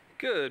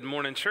Good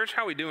morning, church.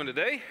 How are we doing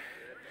today?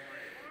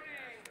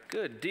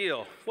 Good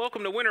deal.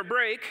 Welcome to winter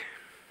break.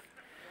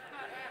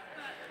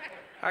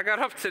 I got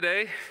up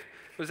today,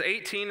 it was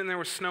 18 and there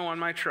was snow on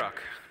my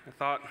truck. I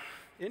thought,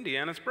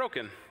 Indiana's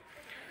broken.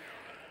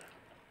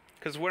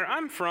 Because where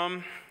I'm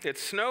from, it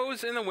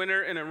snows in the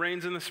winter and it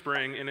rains in the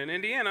spring. And in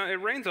Indiana,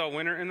 it rains all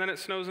winter and then it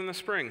snows in the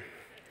spring.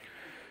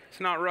 It's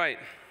not right.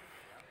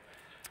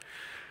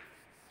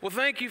 Well,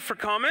 thank you for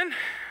coming.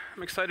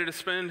 I'm excited to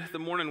spend the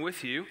morning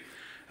with you.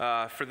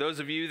 For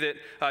those of you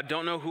that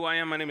don't know who I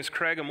am, my name is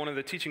Craig. I'm one of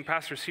the teaching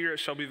pastors here at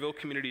Shelbyville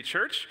Community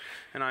Church,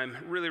 and I'm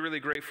really,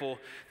 really grateful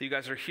that you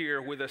guys are here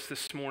with us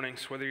this morning.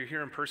 So whether you're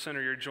here in person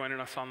or you're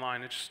joining us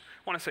online, I just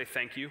want to say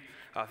thank you.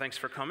 Thanks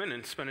for coming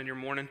and spending your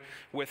morning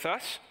with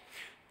us.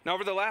 Now,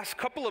 over the last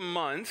couple of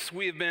months,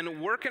 we have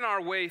been working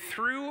our way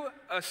through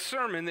a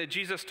sermon that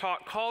Jesus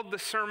taught called the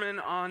Sermon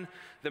on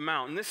the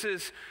Mount. And this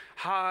is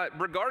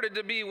regarded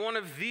to be one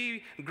of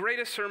the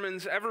greatest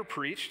sermons ever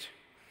preached.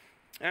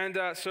 And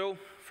so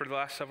for the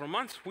last several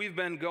months, we've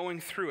been going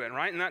through it,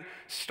 right? And that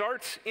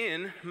starts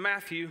in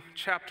Matthew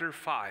chapter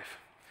 5.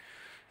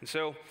 And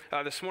so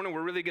this morning,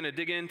 we're really going to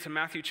dig into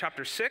Matthew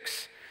chapter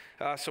 6.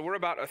 So we're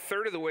about a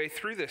third of the way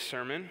through this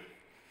sermon.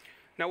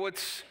 Now,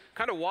 what's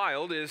kind of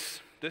wild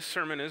is this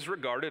sermon is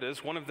regarded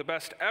as one of the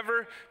best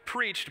ever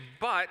preached,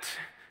 but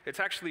it's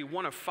actually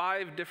one of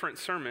 5 different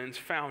sermons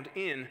found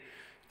in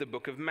the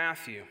book of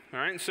Matthew. All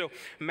right, and so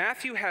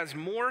Matthew has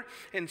more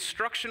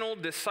instructional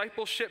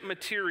discipleship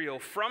material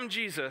from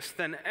Jesus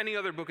than any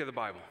other book of the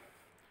Bible.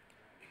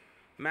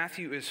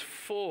 Matthew is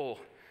full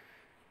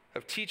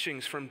of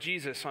teachings from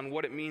Jesus on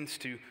what it means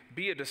to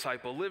be a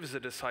disciple, live as a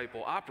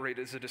disciple, operate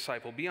as a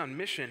disciple, be on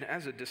mission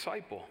as a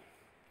disciple.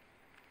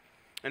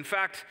 In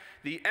fact,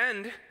 the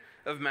end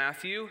of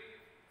Matthew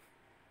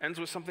ends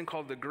with something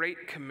called the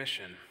Great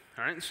Commission.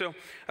 All right, and so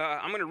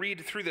I'm going to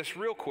read through this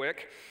real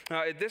quick.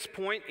 At this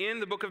point in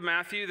the book of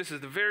Matthew, this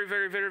is the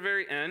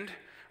very end,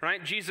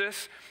 right?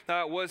 Jesus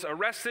was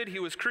arrested, he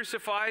was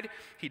crucified,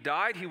 he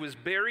died, he was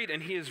buried,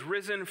 and he is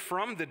risen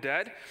from the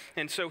dead.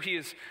 And so he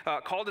has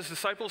called his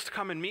disciples to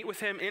come and meet with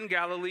him in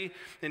Galilee,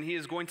 and he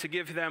is going to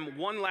give them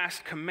one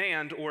last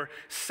command or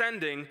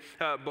sending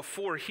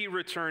before he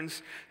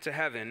returns to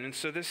heaven. And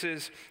so this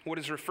is what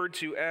is referred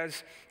to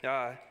as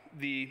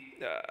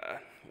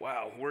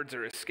words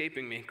are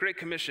escaping me. Great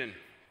Commission.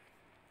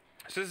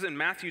 So this is in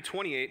Matthew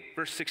 28,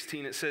 verse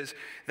 16. It says,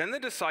 "Then the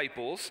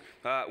disciples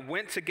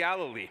went to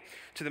Galilee,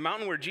 to the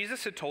mountain where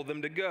Jesus had told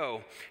them to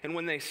go. And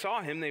when they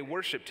saw him, they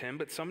worshiped him,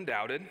 but some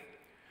doubted.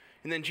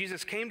 And then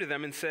Jesus came to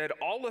them and said,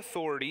 'All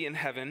authority in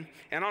heaven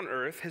and on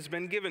earth has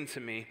been given to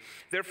me.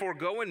 Therefore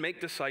go and make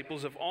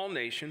disciples of all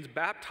nations,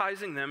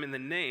 baptizing them in the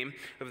name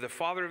of the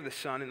Father, of the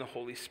Son, and the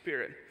Holy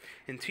Spirit,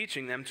 and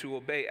teaching them to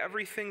obey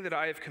everything that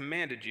I have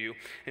commanded you.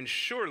 And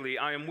surely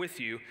I am with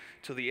you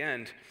till the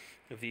end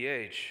of the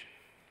age.'"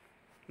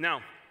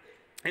 Now,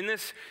 in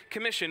this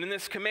commission, in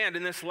this command,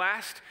 in this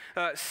last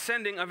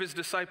sending of his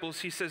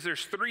disciples, he says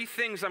there's 3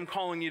 things I'm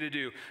calling you to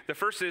do. The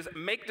first is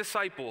make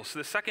disciples.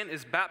 The second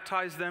is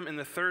baptize them. And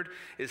the third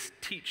is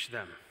teach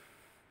them.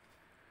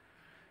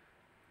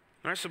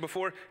 All right, so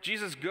before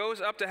Jesus goes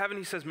up to heaven,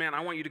 he says, man, I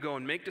want you to go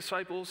and make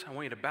disciples. I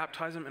want you to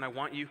baptize them, and I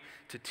want you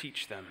to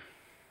teach them.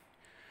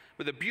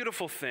 But the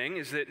beautiful thing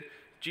is that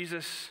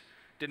Jesus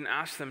didn't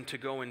ask them to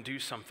go and do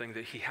something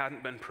that he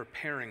hadn't been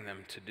preparing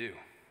them to do.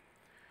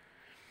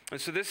 And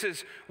so this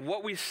is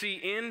what we see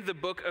in the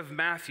book of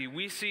Matthew.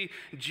 We see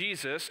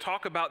Jesus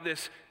talk about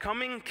this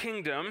coming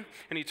kingdom,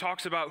 and he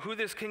talks about who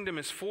this kingdom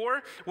is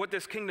for, what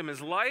this kingdom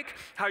is like,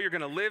 how you're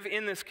going to live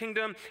in this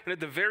kingdom. And at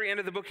the very end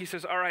of the book, he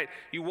says, all right,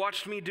 you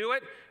watched me do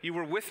it, you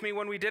were with me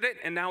when we did it,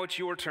 and now it's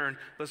your turn.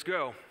 Let's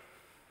go.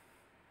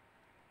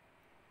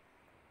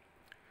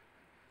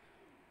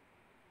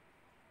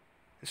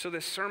 And so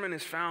this sermon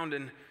is found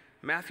in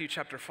Matthew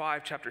chapter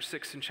 5, chapter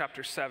 6, and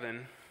chapter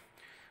 7.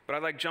 But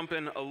I'd like to jump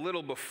in a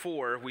little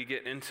before we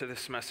get into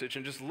this message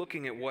and just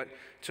looking at what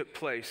took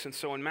place. And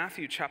so in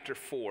Matthew chapter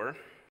 4,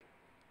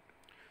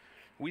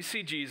 we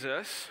see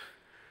Jesus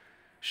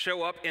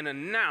show up and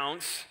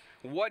announce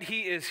what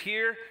he is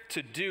here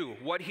to do,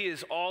 what he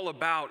is all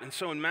about. And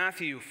so in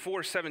Matthew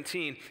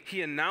 4:17,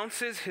 he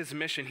announces his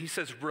mission. He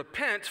says,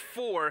 "Repent,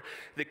 for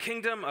the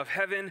kingdom of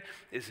heaven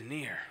is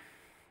near."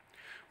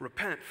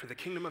 Repent, for the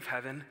kingdom of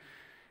heaven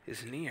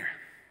is near.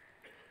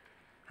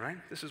 Right?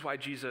 This is why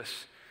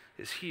Jesus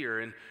is here.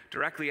 And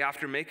directly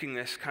after making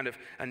this kind of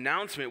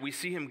announcement, we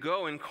see him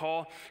go and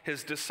call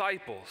his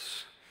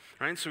disciples.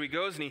 Right? So he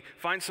goes and he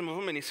finds some of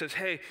them and he says,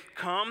 hey,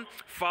 come,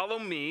 follow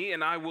me,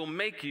 and I will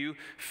make you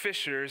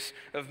fishers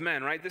of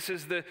men. Right? This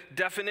is the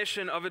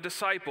definition of a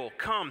disciple.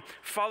 Come,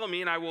 follow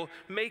me, and I will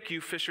make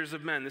you fishers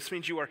of men. This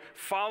means you are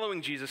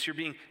following Jesus, you're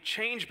being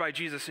changed by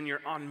Jesus, and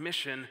you're on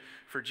mission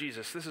for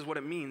Jesus. This is what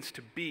it means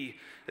to be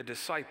a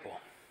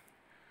disciple.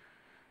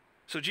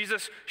 So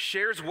Jesus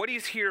shares what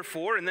he's here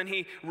for, and then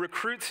he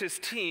recruits his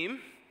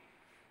team.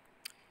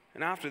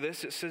 And after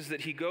this, it says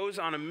that he goes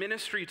on a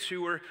ministry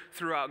tour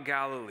throughout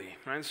Galilee.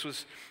 Right? This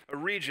was a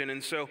region.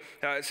 And so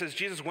it says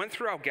Jesus went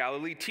throughout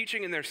Galilee,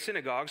 teaching in their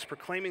synagogues,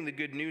 proclaiming the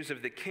good news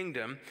of the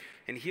kingdom,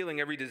 and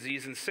healing every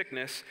disease and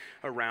sickness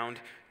around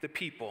the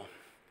people.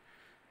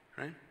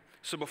 Right?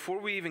 So before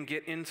we even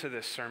get into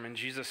this sermon,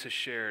 Jesus has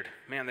shared,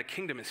 man, the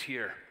kingdom is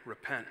here.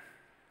 Repent.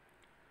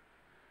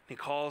 He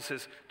calls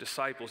his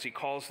disciples. He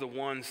calls the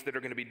ones that are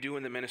going to be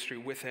doing the ministry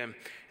with him.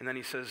 And then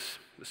he says,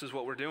 this is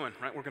what we're doing,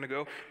 right? We're going to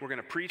go, we're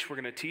going to preach, we're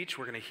going to teach,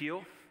 we're going to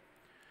heal.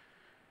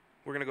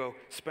 We're going to go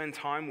spend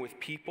time with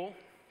people.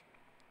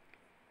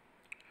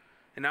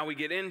 And now we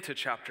get into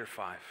chapter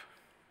 5.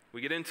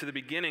 We get into the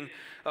beginning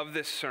of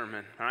this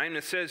sermon, all right? And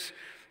it says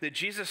that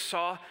Jesus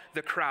saw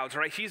the crowds,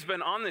 right? He's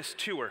been on this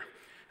tour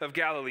of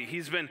Galilee.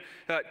 He's been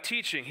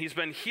teaching. He's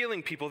been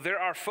healing people. There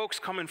are folks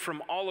coming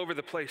from all over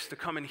the place to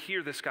come and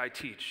hear this guy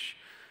teach.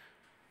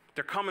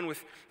 They're coming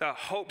with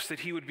hopes that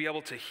he would be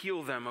able to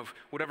heal them of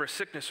whatever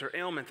sickness or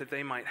ailment that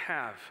they might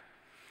have.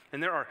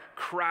 And there are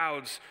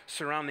crowds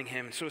surrounding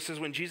him. So it says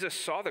when Jesus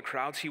saw the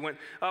crowds, he went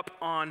up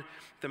on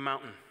the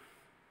mountain.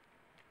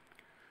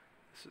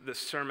 The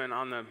Sermon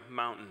on the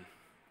Mountain.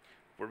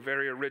 We're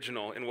very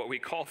original in what we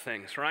call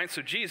things, right?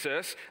 So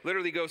Jesus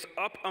literally goes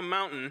up a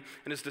mountain,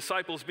 and his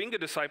disciples, being good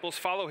disciples,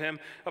 follow him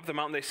up the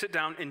mountain. They sit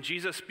down, and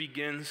Jesus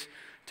begins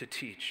to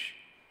teach.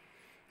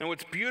 And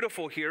what's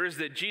beautiful here is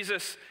that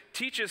Jesus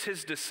teaches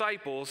his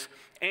disciples,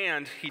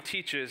 and he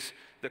teaches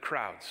the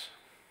crowds.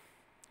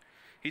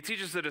 He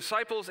teaches the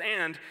disciples,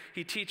 and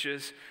he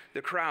teaches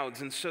the crowds.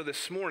 And so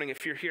this morning,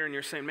 if you're here and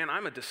you're saying, man,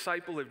 I'm a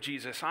disciple of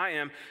Jesus, I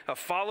am a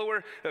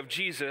follower of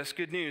Jesus,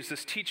 good news,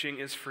 this teaching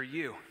is for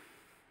you.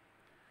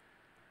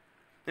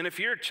 And if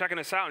you're checking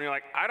us out and you're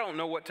like, I don't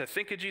know what to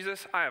think of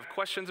Jesus, I have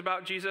questions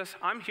about Jesus,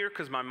 I'm here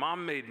because my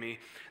mom made me.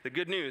 The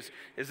good news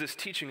is this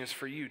teaching is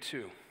for you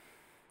too.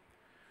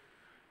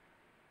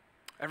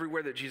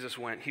 Everywhere that Jesus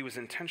went, he was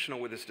intentional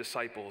with his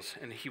disciples,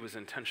 and he was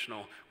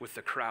intentional with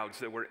the crowds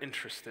that were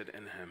interested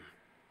in him.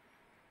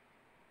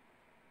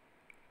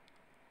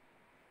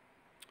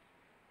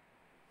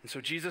 And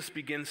so Jesus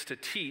begins to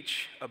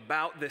teach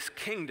about this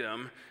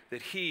kingdom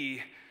that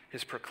he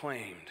has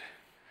proclaimed.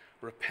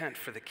 Repent,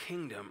 for the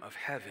kingdom of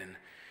heaven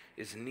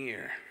is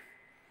near.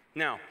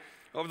 Now,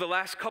 over the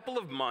last couple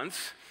of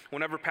months,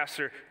 whenever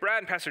Pastor Brad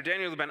and Pastor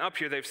Daniel have been up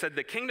here, they've said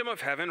the kingdom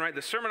of heaven, right,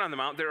 the Sermon on the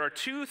Mount, there are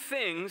two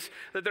things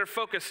that they're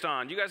focused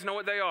on. You guys know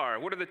what they are.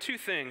 What are the two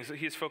things that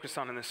he's focused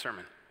on in this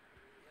sermon?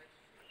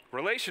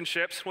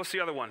 Relationships. What's the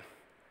other one?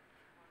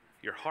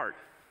 Your heart.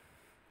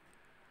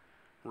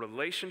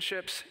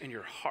 Relationships in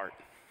your heart.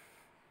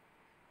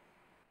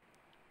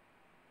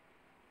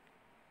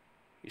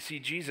 You see,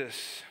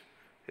 Jesus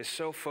is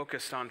so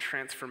focused on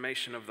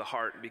transformation of the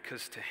heart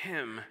because to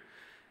him,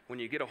 when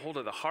you get a hold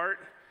of the heart,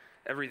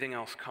 everything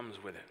else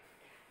comes with it.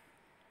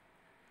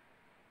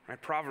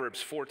 Right?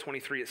 Proverbs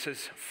 4:23, it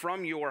says,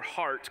 from your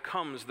heart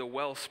comes the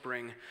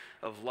wellspring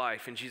of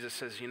life. And Jesus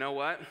says, you know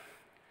what?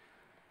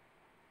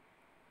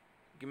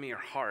 Give me your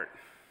heart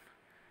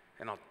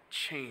and I'll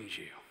change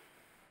you.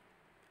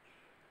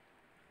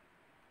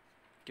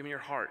 Give me your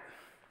heart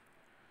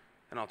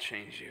and I'll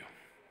change you.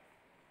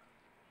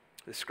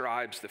 The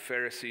scribes, the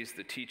Pharisees,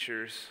 the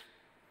teachers,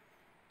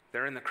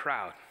 they're in the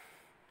crowd.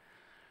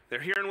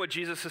 They're hearing what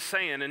Jesus is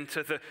saying, and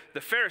to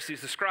the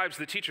Pharisees, the scribes,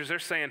 the teachers, they're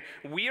saying,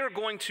 we are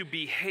going to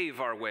behave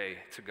our way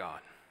to God.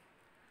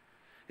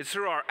 It's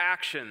through our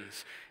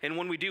actions, and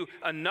when we do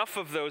enough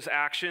of those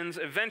actions,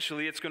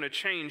 eventually it's going to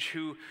change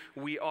who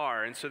we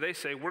are. And so they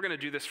say, we're going to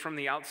do this from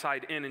the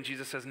outside in, and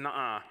Jesus says,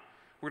 nuh-uh,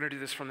 we're going to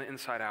do this from the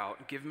inside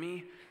out. Give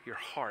me your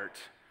heart,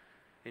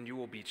 and you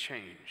will be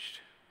changed.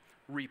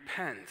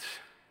 Repent.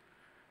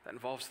 That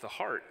involves the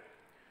heart,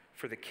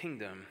 for the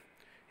kingdom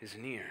is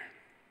near.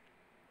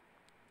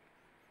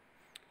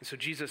 And so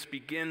Jesus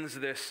begins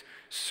this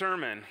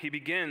sermon. He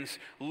begins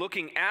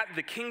looking at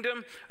the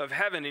kingdom of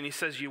heaven, and he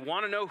says, you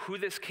want to know who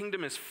this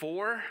kingdom is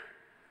for?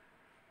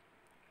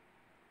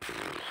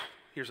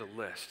 Here's a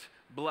list.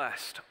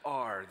 Blessed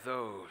are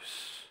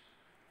those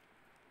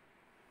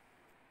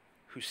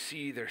who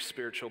see their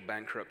spiritual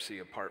bankruptcy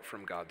apart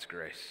from God's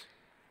grace.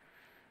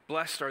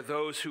 Blessed are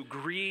those who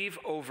grieve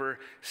over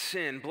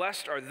sin.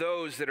 Blessed are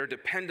those that are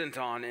dependent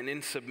on and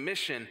in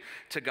submission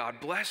to God.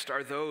 Blessed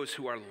are those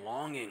who are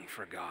longing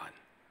for God.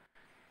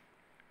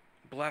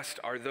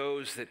 Blessed are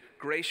those that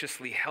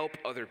graciously help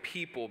other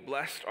people.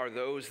 Blessed are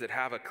those that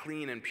have a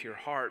clean and pure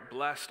heart.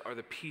 Blessed are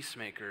the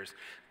peacemakers.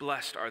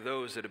 Blessed are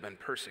those that have been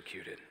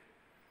persecuted.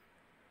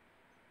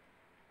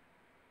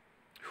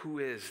 Who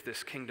is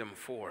this kingdom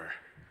for?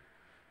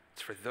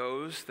 It's for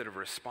those that have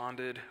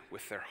responded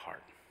with their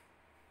heart.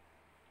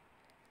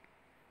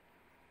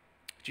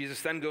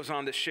 Jesus then goes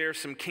on to share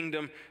some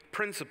kingdom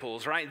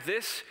principles, right?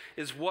 This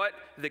is what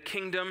the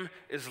kingdom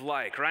is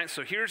like, right?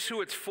 So here's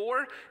who it's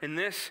for, and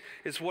this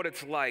is what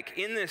it's like.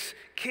 In this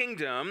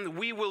kingdom,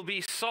 we will be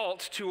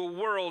salt to a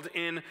world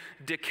in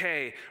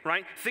decay,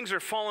 right? Things are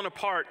falling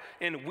apart,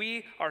 and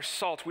we are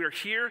salt. We are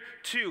here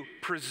to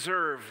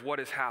preserve what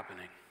is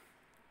happening.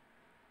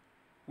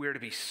 We are to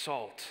be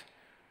salt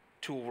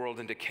to a world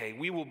in decay.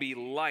 We will be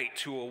light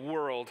to a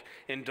world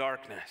in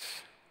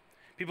darkness.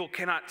 People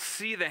cannot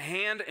see the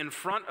hand in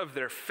front of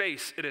their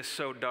face. It is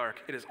so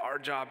dark. It is our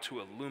job to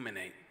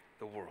illuminate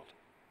the world.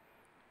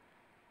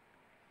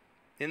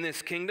 In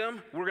this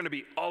kingdom, we're going to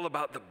be all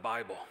about the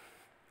Bible.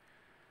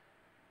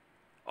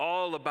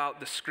 All about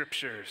the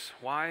scriptures.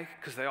 Why?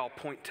 Because they all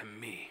point to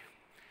me.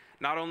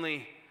 Not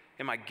only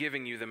am I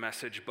giving you the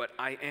message, but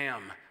I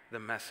am the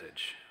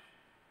message.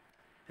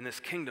 In this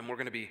kingdom, we're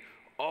going to be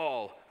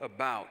all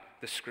about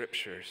the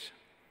scriptures.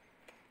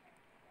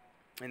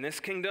 In this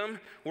kingdom,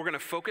 we're going to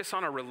focus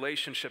on our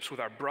relationships with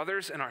our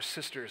brothers and our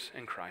sisters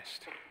in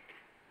Christ.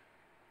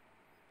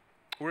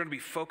 We're going to be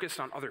focused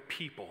on other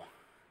people,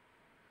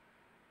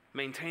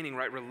 maintaining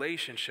right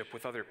relationship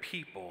with other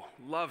people,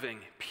 loving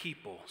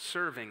people,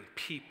 serving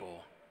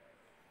people.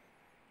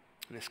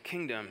 In this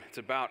kingdom, it's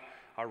about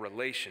our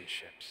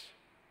relationships.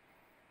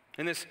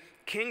 In this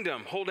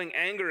kingdom, holding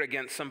anger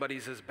against somebody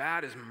is as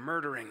bad as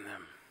murdering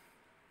them.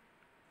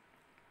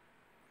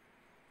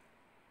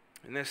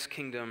 In this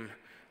kingdom,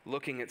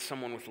 looking at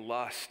someone with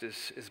lust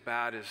is as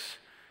bad as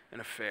an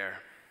affair.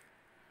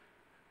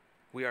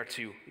 We are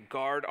to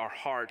guard our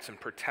hearts and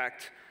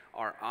protect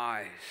our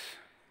eyes.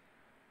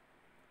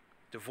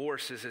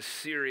 Divorce is as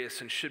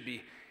serious and should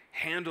be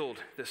handled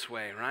this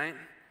way, right?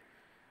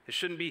 It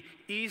shouldn't be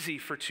easy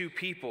for two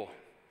people,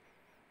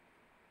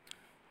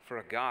 for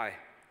a guy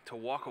to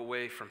walk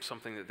away from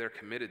something that they're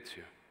committed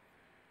to.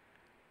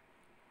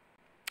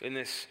 In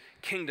this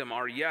kingdom,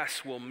 our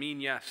yes will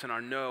mean yes and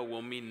our no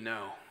will mean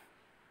no.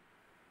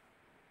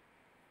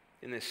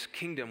 In this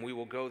kingdom, we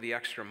will go the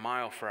extra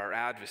mile for our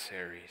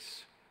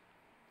adversaries.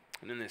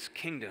 And in this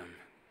kingdom,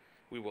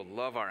 we will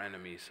love our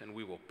enemies and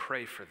we will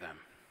pray for them.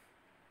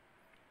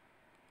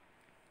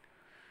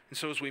 And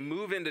so as we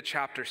move into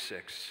chapter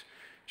 6,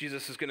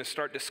 Jesus is going to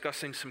start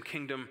discussing some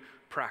kingdom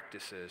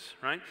practices,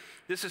 right?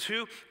 This is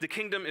who the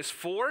kingdom is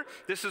for.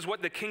 This is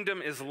what the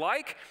kingdom is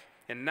like.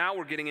 And now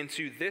we're getting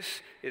into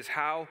this is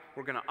how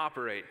we're going to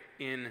operate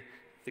in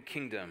the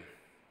kingdom.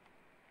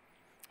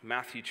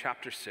 Matthew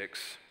chapter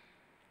 6.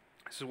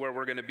 This is where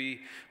we're going to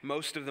be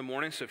most of the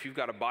morning. So if you've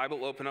got a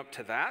Bible, open up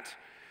to that.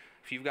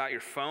 If you've got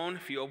your phone,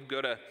 if you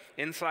go to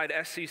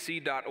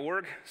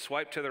insidescc.org,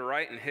 swipe to the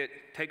right and hit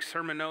take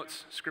sermon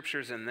notes,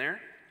 scripture's in there.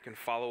 You can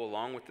follow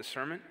along with the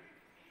sermon.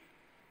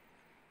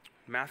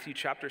 Matthew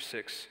chapter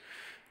 6,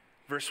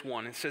 verse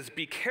 1, it says,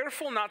 "Be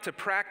careful not to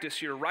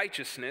practice your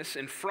righteousness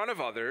in front of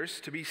others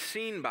to be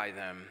seen by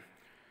them.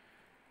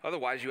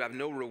 Otherwise, you have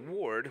no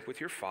reward with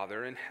your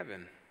Father in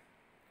heaven.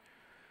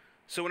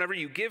 So whenever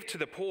you give to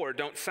the poor,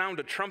 don't sound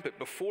a trumpet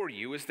before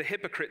you, as the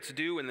hypocrites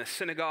do in the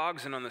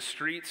synagogues and on the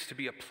streets to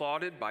be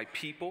applauded by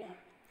people.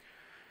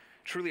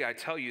 Truly, I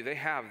tell you, they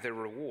have their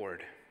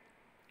reward.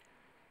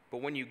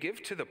 But when you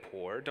give to the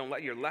poor, don't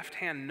let your left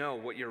hand know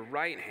what your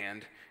right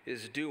hand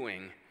is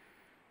doing,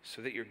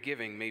 so that your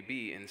giving may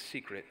be in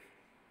secret.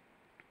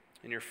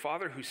 And your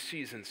Father who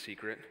sees in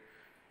secret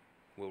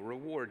will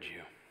reward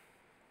you."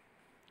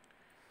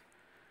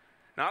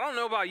 Now, I don't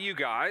know about you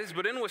guys,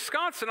 but in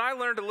Wisconsin, I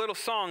learned a little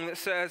song that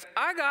says,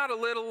 "I got a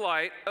little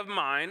light of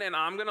mine, and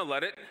I'm going to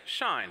let it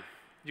shine."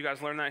 You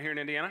guys learn that here in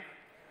Indiana?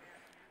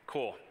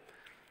 Cool.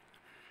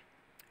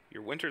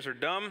 Your winters are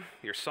dumb,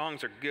 your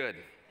songs are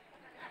good.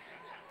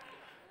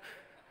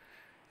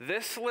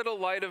 This little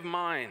light of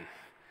mine,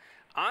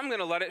 I'm going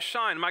to let it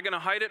shine. Am I going to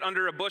hide it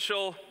under a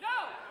bushel?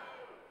 No.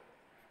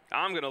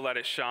 I'm going to let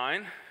it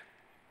shine.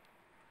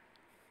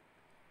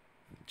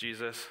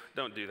 Jesus,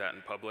 don't do that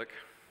in public.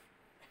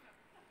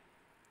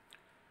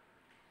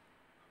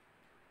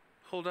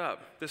 Hold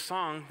up. This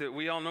song that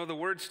we all know the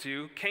words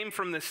to came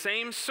from the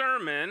same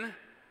sermon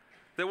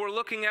that we're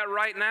looking at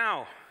right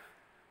now.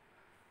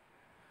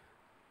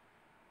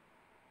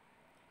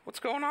 What's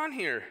going on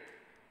here?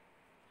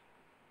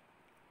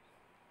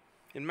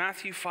 In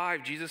Matthew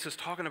 5, Jesus is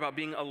talking about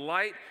being a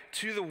light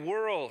to the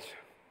world.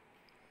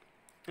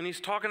 And he's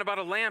talking about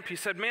a lamp. He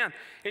said, man,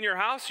 in your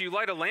house, you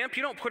light a lamp,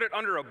 you don't put it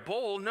under a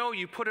bowl. No,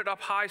 you put it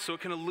up high so it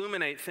can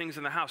illuminate things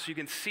in the house so you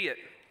can see it.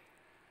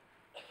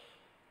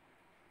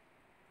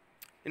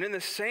 And in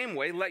the same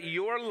way, let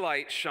your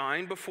light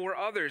shine before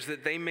others,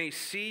 that they may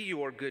see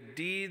your good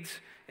deeds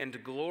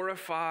and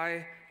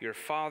glorify your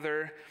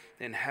Father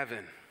in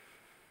heaven.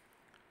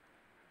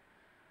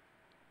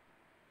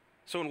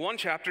 So in one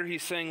chapter,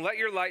 he's saying, let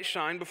your light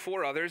shine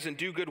before others and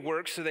do good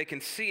works so they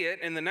can see it.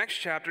 In the next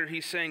chapter,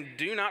 he's saying,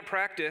 do not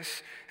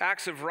practice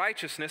acts of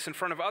righteousness in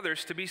front of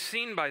others to be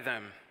seen by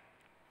them.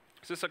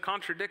 Is this a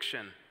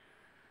contradiction?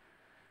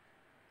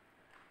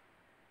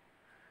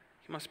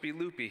 He must be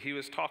loopy. He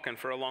was talking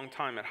for a long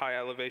time at high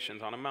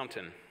elevations on a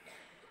mountain.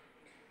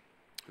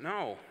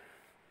 No.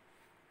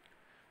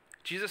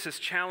 Jesus is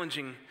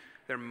challenging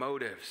their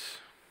motives.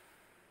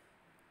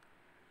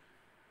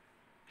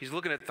 He's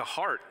looking at the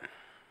heart.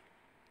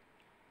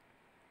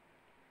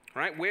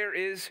 Right? Where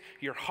is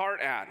your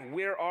heart at?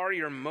 Where are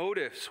your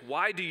motives?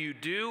 Why do you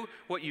do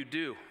what you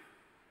do?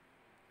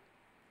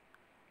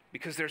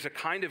 Because there's a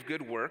kind of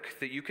good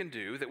work that you can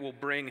do that will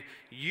bring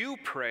you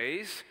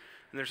praise,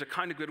 And there's a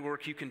kind of good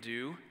work you can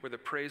do where the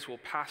praise will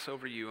pass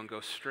over you and go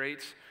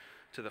straight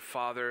to the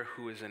Father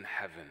who is in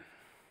heaven.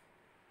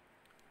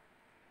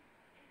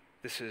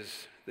 This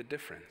is the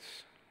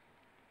difference.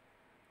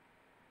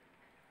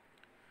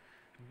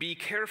 Be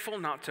careful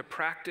not to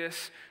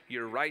practice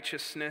your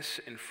righteousness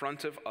in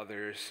front of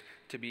others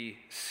to be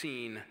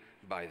seen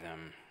by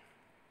them.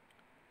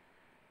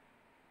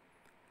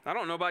 I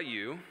don't know about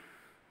you,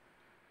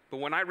 but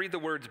when I read the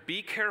words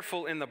 "be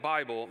careful" in the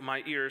Bible,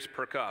 my ears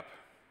perk up.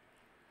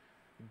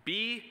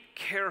 Be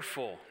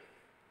careful.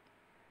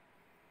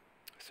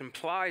 This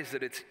implies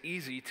that it's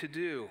easy to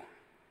do.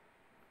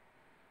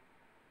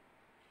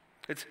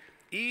 It's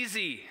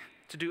easy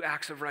to do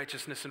acts of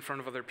righteousness in front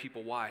of other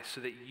people. Why?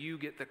 So that you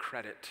get the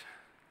credit.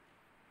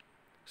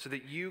 So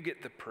that you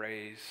get the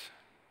praise.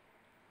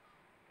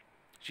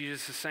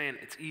 Jesus is saying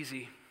it's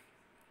easy.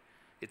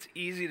 It's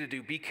easy to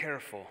do. Be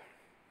careful.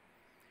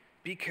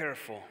 Be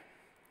careful.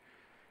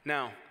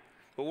 Now,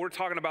 what we're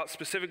talking about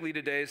specifically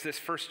today is this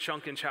first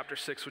chunk in chapter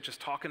 6, which is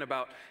talking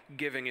about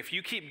giving. If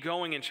you keep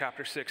going in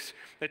chapter 6,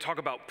 they talk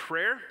about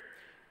prayer,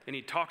 and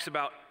he talks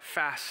about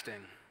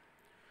fasting.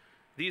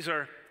 These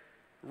are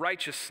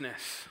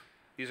righteousness.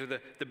 These are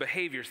the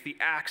behaviors, the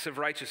acts of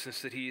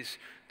righteousness that he's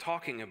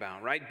talking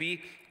about, right?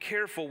 Be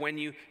careful when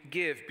you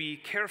give. Be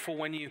careful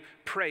when you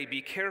pray.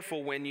 Be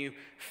careful when you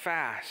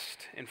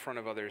fast in front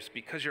of others,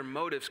 because your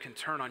motives can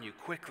turn on you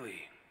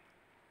quickly.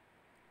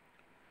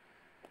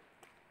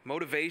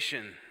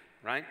 Motivation,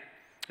 right?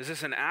 Is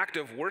this an act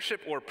of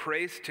worship or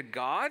praise to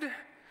God,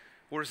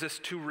 or is this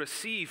to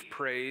receive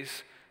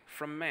praise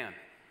from man?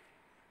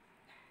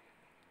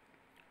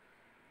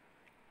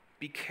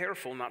 Be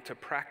careful not to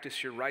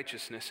practice your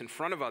righteousness in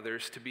front of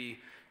others to be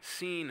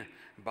seen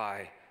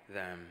by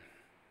them.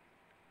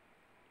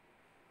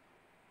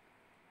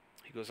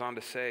 He goes on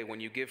to say, when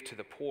you give to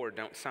the poor,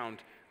 don't sound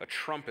a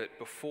trumpet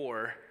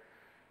before,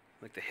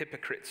 like the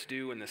hypocrites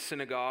do in the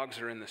synagogues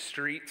or in the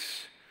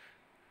streets.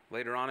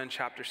 Later on in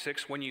chapter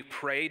 6, when you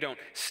pray, don't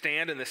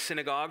stand in the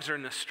synagogues or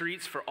in the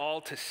streets for all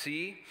to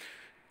see.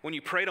 When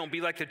you pray, don't be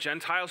like the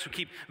Gentiles who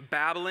keep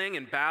babbling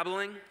and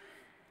babbling.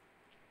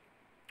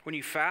 When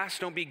you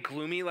fast, don't be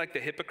gloomy like the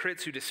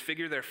hypocrites who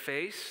disfigure their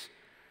face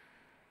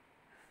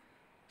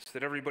so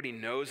that everybody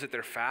knows that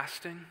they're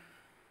fasting.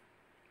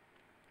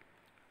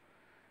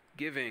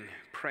 Giving,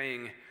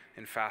 praying,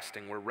 and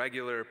fasting were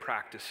regular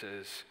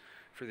practices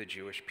for the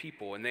Jewish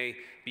people, and they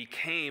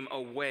became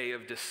a way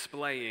of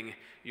displaying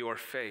your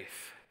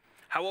faith.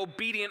 How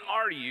obedient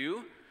are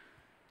you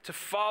to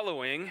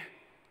following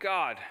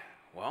God?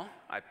 Well,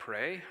 I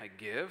pray, I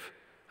give,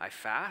 I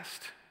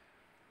fast.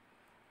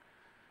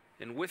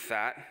 And with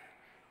that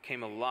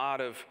came a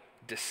lot of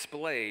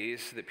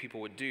displays that people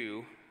would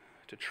do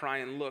to try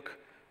and look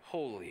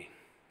holy,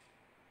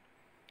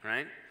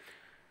 right?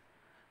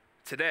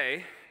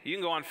 Today, you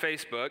can go on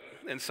Facebook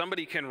and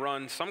somebody can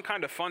run some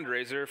kind of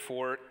fundraiser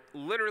for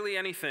literally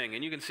anything,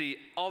 and you can see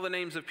all the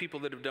names of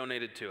people that have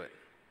donated to it.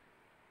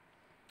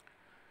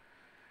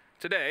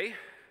 Today,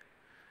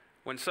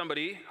 when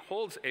somebody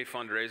holds a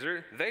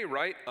fundraiser, they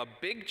write a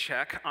big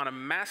check on a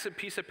massive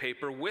piece of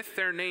paper with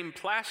their name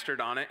plastered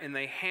on it, and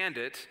they hand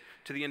it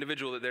to the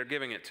individual that they're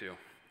giving it to.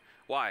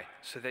 Why?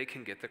 So they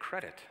can get the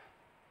credit.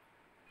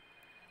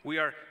 We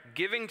are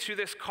giving to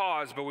this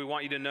cause, but we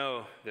want you to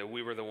know that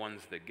we were the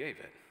ones that gave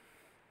it.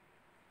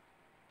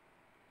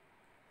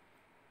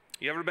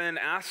 You ever been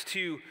asked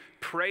to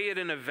pray at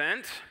an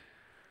event,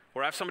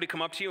 or have somebody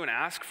come up to you and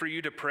ask for you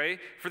to pray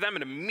for them,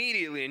 and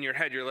immediately in your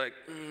head you're like,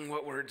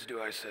 what words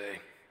do I say?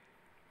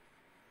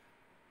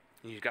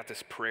 And you've got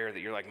this prayer that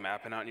you're like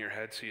mapping out in your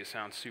head so you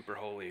sound super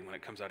holy when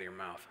it comes out of your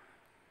mouth.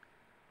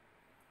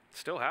 It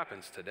still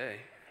happens today,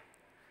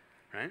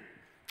 right?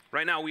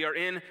 Right now we are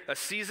in a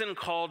season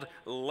called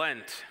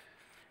Lent.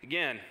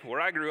 Again,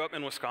 where I grew up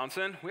in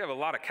Wisconsin, we have a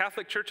lot of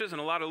Catholic churches and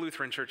a lot of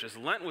Lutheran churches.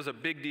 Lent was a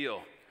big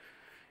deal.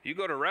 You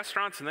go to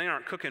restaurants and they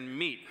aren't cooking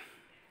meat.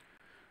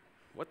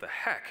 What the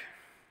heck?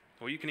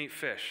 Well, you can eat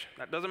fish.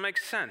 That doesn't make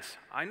sense.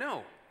 I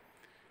know.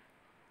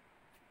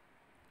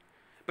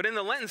 But in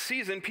the Lenten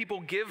season,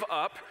 people give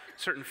up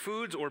certain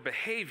foods or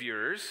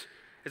behaviors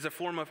as a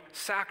form of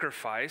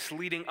sacrifice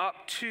leading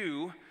up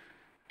to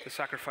the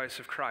sacrifice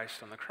of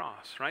Christ on the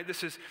cross, right?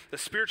 This is the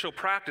spiritual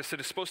practice that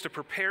is supposed to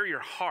prepare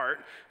your heart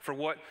for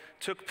what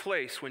took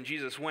place when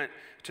Jesus went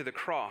to the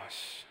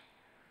cross.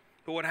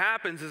 But what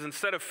happens is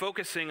instead of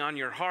focusing on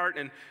your heart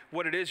and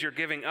what it is you're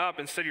giving up,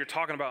 instead you're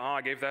talking about,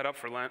 I gave that up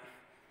for Lent.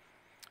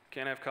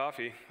 Can't have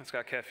coffee. It's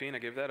got caffeine. I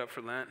gave that up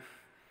for Lent.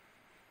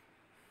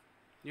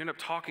 You end up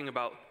talking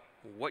about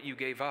what you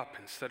gave up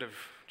instead of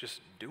just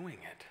doing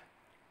it.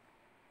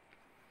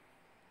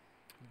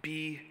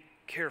 Be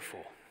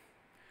careful,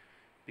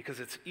 because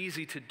it's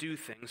easy to do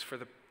things for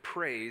the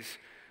praise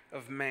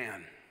of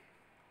man.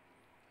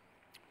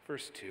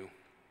 Verse 2.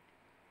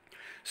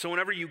 So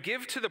whenever you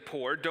give to the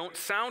poor, don't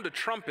sound a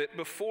trumpet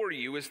before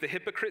you as the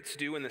hypocrites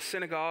do in the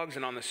synagogues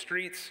and on the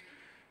streets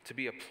to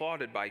be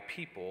applauded by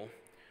people.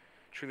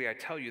 Truly I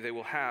tell you, they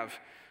will have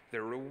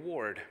their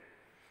reward.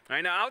 All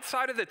right, now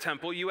outside of the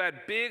temple, you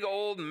had big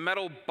old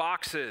metal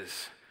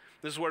boxes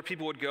This is where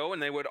people would go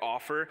and they would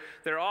offer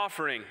their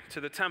offering to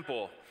the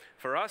temple.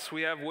 For us,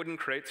 we have wooden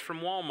crates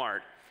from Walmart,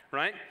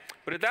 right?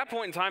 But at that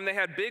point in time, they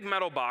had big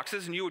metal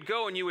boxes, and you would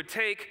go and you would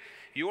take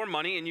your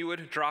money and you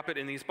would drop it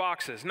in these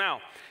boxes.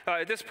 Now,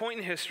 at this point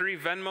in history,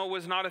 Venmo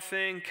was not a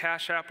thing,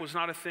 Cash App was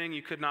not a thing,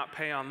 you could not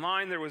pay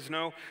online, there was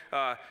no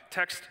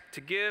text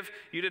to give,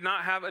 you did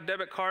not have a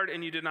debit card,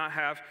 and you did not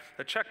have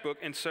a checkbook,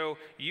 and so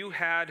you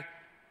had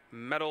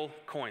metal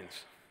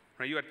coins,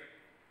 right? You had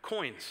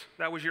coins,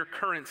 that was your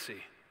currency.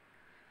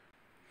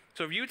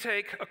 So if you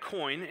take a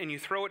coin and you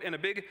throw it in a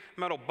big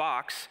metal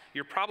box,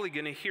 you're probably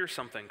going to hear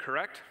something,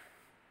 correct?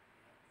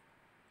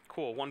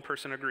 Cool, one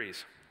person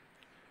agrees.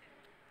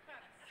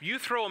 You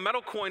throw a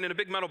metal coin in a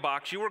big metal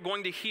box, you are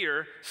going to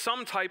hear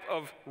some type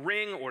of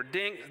ring or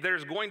ding.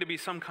 There's going to be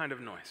some kind of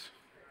noise.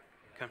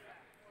 Okay?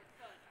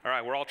 All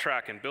right, we're all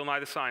tracking. Bill Nye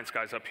the Science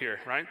Guy's up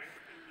here, right?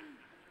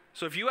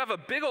 So if you have a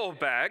big old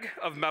bag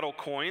of metal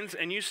coins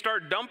and you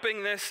start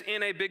dumping this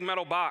in a big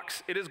metal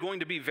box, it is going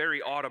to be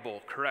very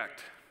audible,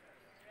 correct?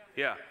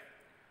 Yeah.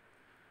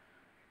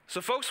 So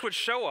folks would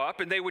show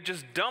up and they would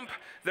just dump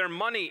their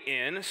money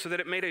in so that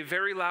it made a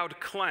very loud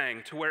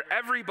clang to where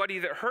everybody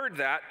that heard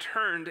that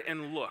turned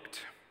and looked.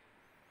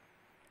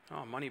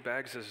 Oh,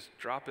 Moneybags is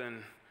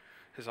dropping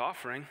his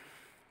offering.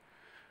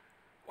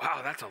 Wow,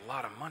 that's a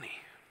lot of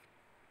money.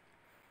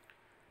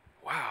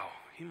 Wow,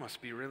 he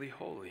must be really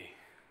holy.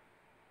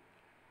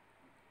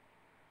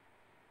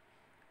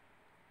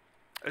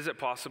 Is it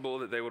possible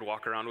that they would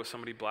walk around with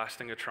somebody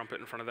blasting a trumpet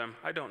in front of them?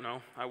 I don't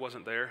know. I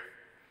wasn't there.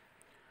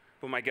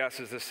 But my guess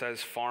is this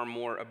says far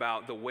more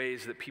about the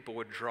ways that people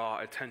would draw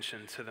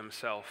attention to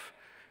themselves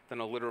than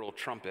a literal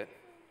trumpet.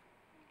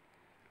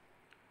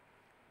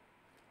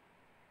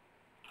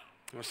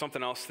 There's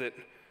something else that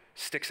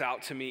sticks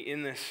out to me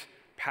in this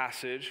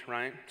passage,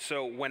 right?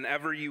 So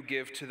whenever you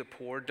give to the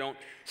poor, don't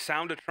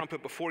sound a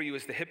trumpet before you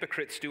as the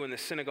hypocrites do in the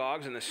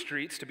synagogues and the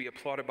streets to be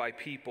applauded by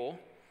people.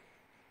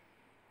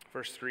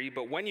 Verse 3,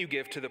 but when you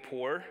give to the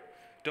poor,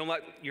 don't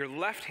let your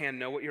left hand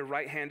know what your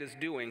right hand is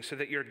doing, so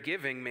that your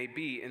giving may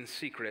be in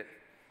secret,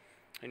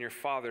 and your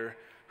Father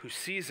who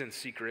sees in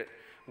secret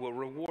will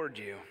reward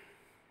you.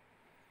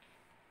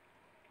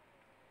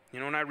 You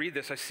know, when I read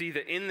this, I see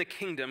that in the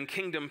kingdom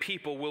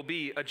people will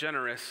be a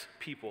generous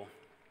people.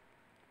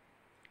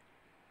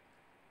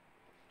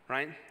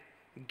 Right?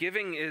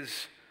 Giving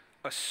is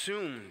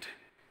assumed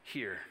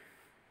here.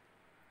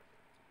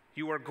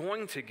 You are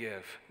going to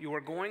give. You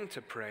are going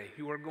to pray.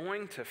 You are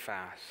going to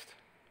fast.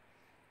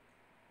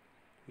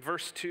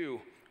 Verse 2,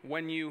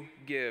 when you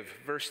give.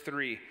 Verse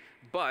 3,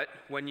 but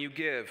when you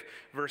give.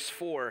 Verse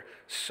 4,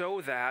 so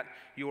that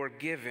you are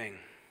giving.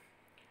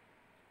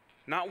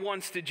 Not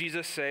once did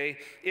Jesus say,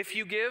 if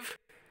you give,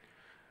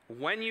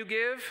 when you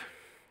give,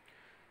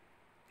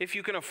 if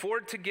you can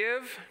afford to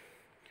give,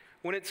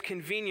 when it's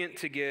convenient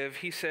to give.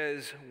 He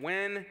says,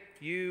 when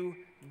you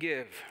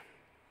give.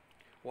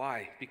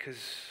 Why? Because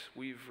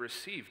we've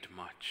received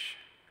much.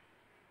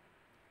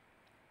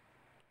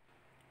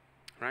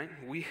 Right?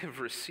 We have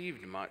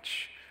received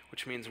much,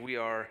 which means we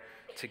are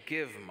to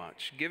give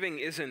much. Giving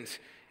isn't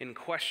in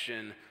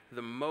question.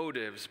 The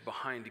motives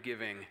behind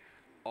giving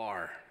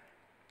are.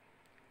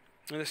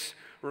 And this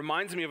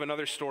reminds me of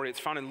another story. It's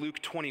found in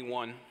Luke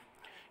 21.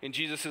 And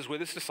Jesus is with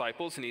his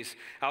disciples, and he's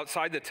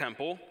outside the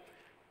temple.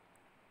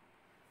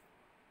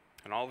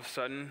 And all of a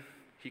sudden,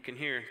 he can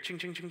hear ching,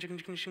 ching, ching, ching,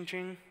 ching, ching,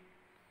 ching.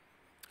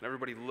 And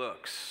everybody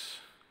looks.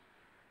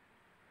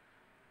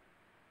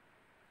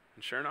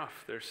 And sure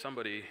enough, there's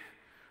somebody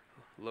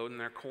loading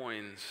their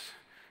coins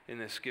in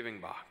this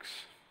giving box.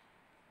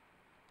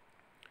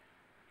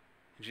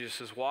 Jesus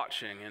is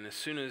watching, and as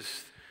soon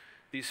as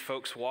these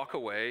folks walk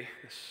away,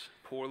 this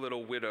poor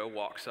little widow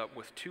walks up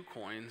with 2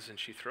 coins, and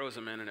she throws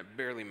them in, and it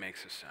barely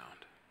makes a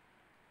sound.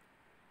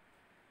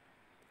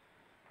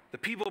 The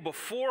people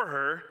before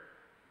her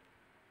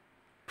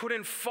put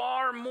in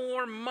far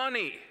more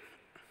money.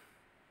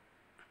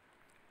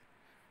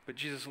 But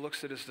Jesus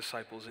looks at his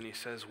disciples and he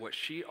says, what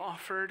she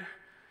offered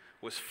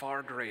was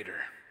far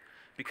greater,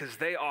 because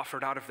they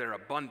offered out of their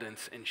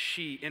abundance, and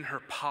she, in her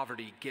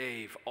poverty,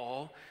 gave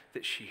all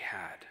that she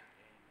had.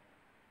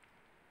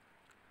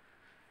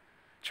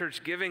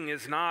 Church, giving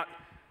is not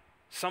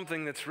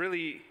something that's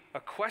really a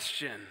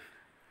question.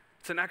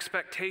 It's an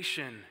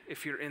expectation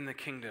if you're in the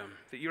kingdom,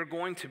 that you're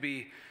going to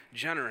be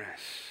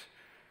generous,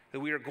 that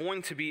we are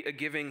going to be a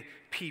giving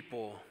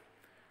people,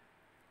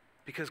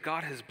 because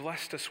God has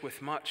blessed us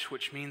with much,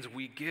 which means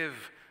we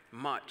give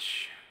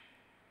much.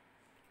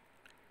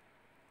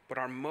 But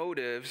our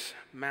motives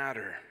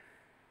matter.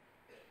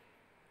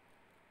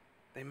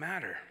 They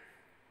matter.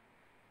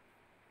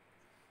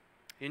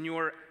 In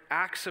your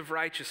acts of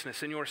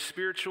righteousness, in your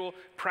spiritual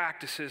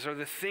practices, are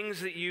the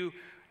things that you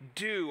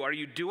do, are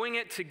you doing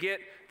it to get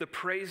the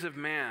praise of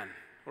man?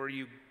 Or are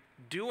you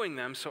doing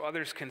them so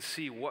others can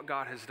see what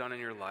God has done in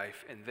your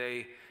life and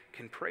they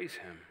can praise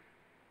him?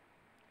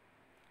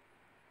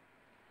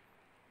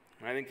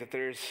 I think that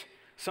there's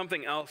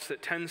something else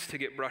that tends to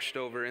get brushed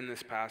over in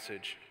this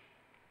passage.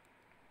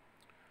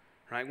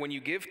 right? When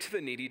you give to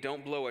the needy,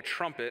 don't blow a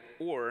trumpet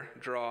or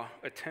draw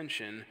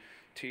attention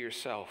to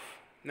yourself.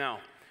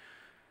 Now,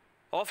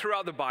 all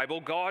throughout the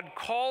Bible, God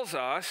calls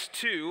us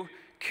to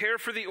care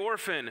for the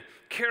orphan,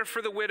 care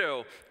for the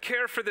widow,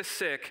 care for the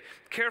sick,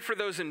 care for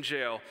those in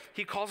jail.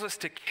 He calls us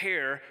to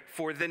care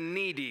for the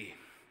needy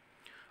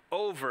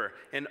over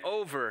and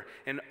over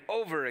and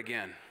over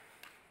again.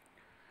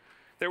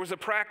 There was a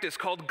practice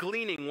called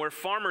gleaning where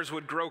farmers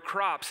would grow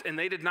crops and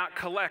they did not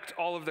collect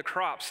all of the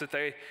crops that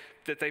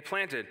they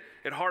planted.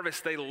 At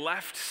harvest, they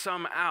left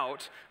some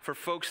out for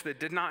folks that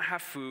did not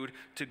have food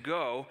to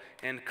go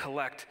and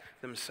collect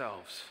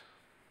themselves.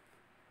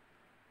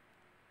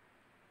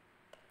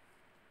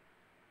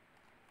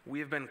 We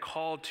have been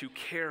called to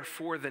care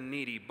for the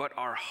needy, but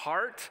our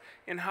heart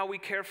in how we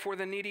care for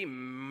the needy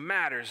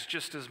matters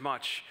just as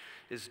much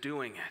as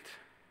doing it.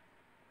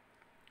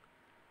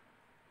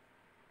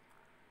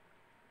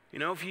 You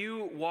know, if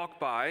you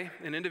walk by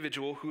an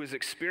individual who is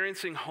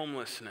experiencing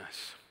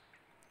homelessness,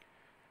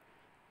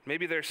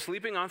 maybe they're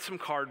sleeping on some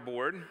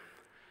cardboard,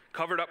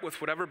 covered up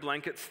with whatever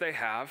blankets they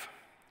have,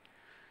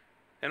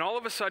 and all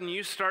of a sudden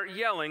you start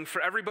yelling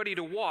for everybody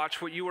to watch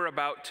what you are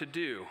about to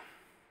do.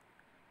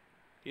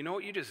 You know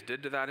what you just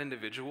did to that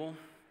individual?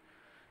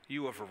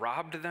 You have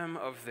robbed them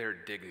of their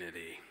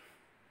dignity.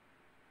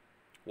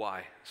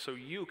 Why? So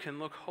you can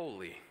look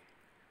holy.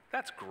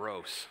 That's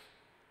gross.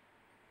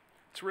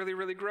 It's really,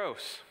 really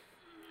gross.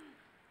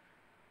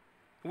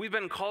 We've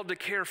been called to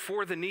care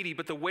for the needy,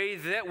 but the way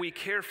that we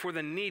care for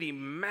the needy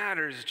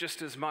matters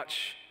just as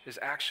much as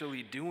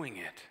actually doing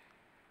it.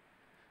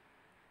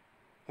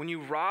 When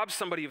you rob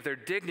somebody of their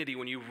dignity,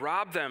 when you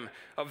rob them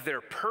of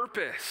their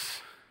purpose,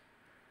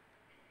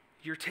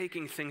 you're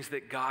taking things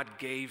that God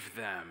gave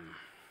them.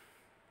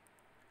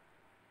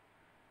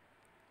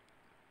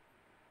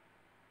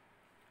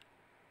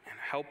 And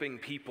helping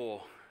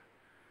people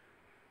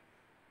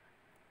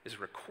is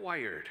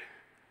required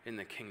in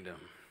the kingdom.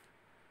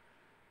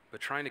 But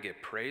trying to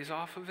get praise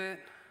off of it,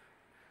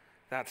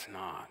 that's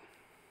not.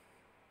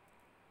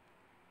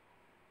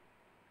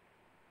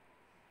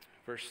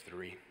 Verse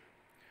 3.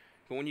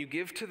 But when you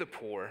give to the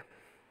poor,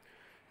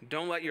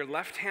 don't let your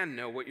left hand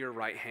know what your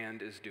right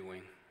hand is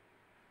doing,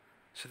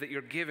 so that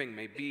your giving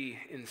may be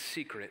in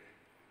secret,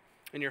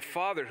 and your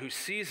Father who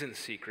sees in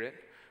secret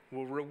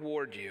will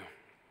reward you.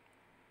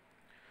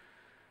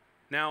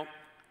 Now,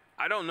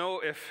 I don't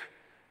know if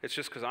it's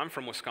just because I'm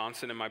from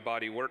Wisconsin and my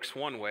body works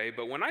one way,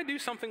 but when I do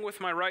something with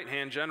my right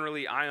hand,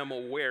 generally I am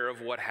aware of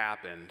what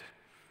happened.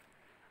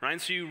 Right?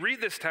 And so you read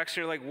this text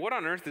and you're like, what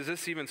on earth is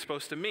this even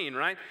supposed to mean,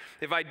 right?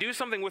 If I do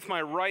something with my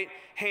right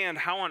hand,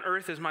 how on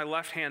earth is my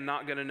left hand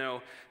not going to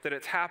know that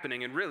it's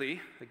happening? And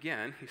really,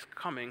 again, he's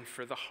coming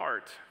for the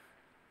heart.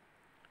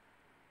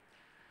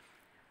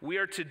 We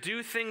are to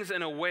do things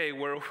in a way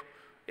where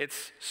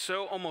it's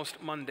so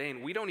almost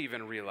mundane, we don't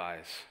even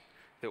realize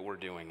that we're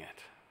doing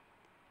it.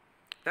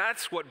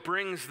 That's what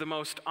brings the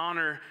most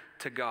honor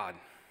to God.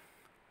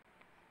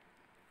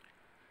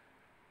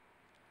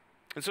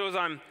 And so as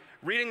I'm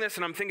reading this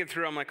and I'm thinking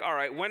through, I'm like, all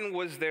right, when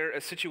was there a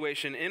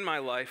situation in my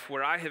life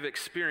where I have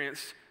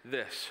experienced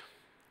this?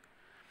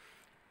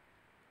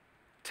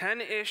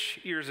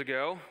 10-ish years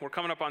ago, we're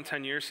coming up on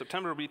 10 years,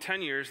 September will be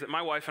 10 years that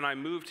my wife and I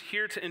moved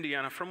here to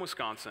Indiana from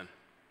Wisconsin.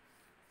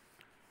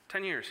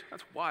 10 years,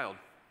 that's wild.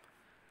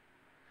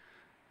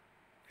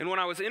 And when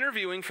I was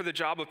interviewing for the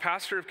job of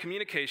pastor of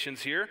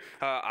communications here,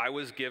 I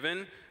was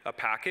given a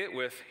packet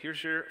with,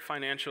 here's your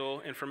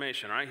financial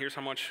information, right? Here's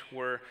how much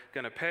we're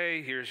going to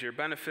pay. Here's your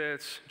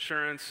benefits,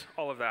 insurance,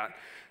 all of that.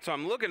 So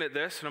I'm looking at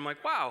this and I'm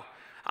like, wow,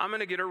 I'm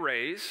going to get a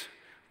raise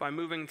by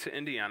moving to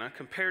Indiana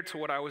compared to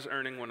what I was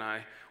earning when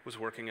I was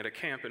working at a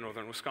camp in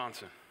northern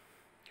Wisconsin,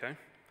 okay?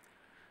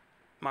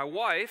 My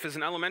wife is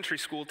an elementary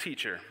school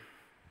teacher.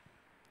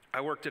 I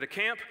worked at a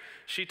camp.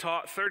 She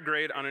taught third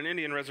grade on an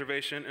Indian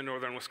reservation in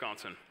northern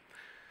Wisconsin.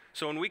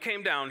 So when we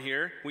came down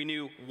here, we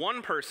knew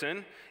one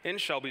person in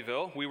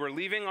Shelbyville. We were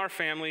leaving our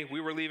family. We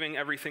were leaving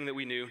everything that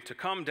we knew to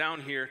come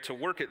down here to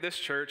work at this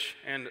church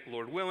and,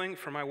 Lord willing,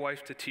 for my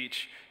wife to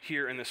teach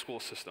here in the school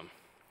system.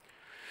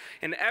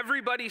 And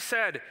everybody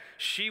said,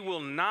 she will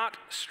not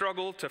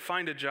struggle to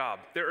find a job.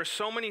 There are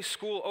so many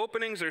school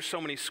openings. There's so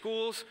many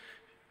schools.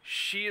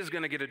 She is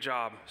going to get a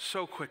job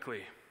so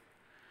quickly.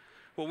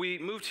 Well, we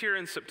moved here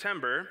in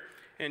September,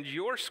 and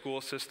your school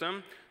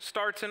system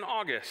starts in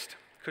August,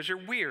 because you're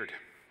weird.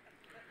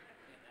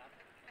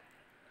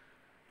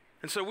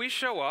 And so we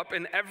show up,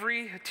 and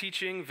every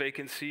teaching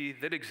vacancy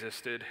that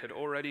existed had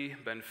already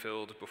been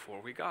filled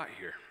before we got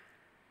here.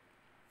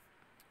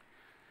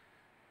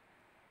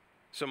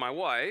 So my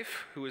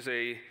wife, who is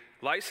a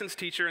licensed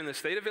teacher in the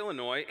state of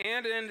Illinois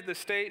and in the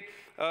state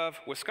of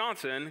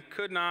Wisconsin,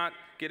 could not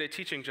get a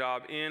teaching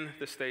job in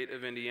the state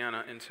of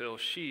Indiana until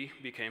she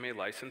became a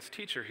licensed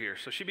teacher here.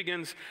 So she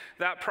begins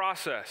that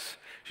process.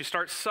 She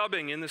starts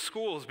subbing in the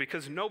schools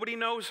because nobody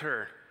knows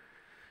her.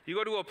 You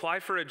go to apply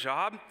for a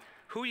job,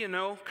 who you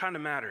know kind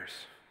of matters,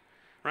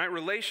 right?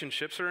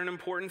 Relationships are an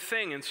important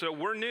thing, and so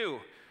we're new.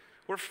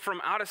 We're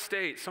from out of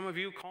state. Some of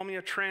you call me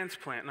a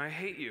transplant, and I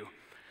hate you.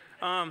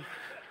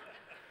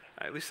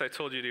 At least I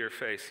told you to your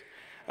face.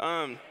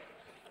 So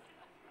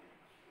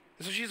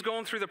she's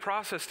going through the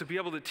process to be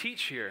able to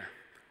teach here.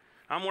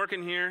 I'm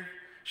working here.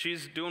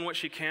 She's doing what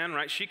she can,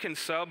 right? She can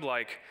sub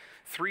like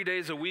 3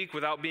 days a week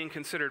without being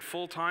considered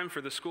full-time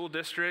for the school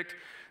district.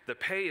 The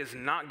pay is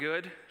not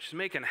good. She's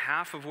making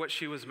half of what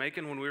she was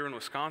making when we were in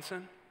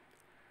Wisconsin.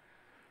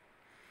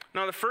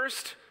 Now, the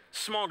first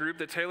small group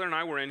that Taylor and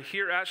I were in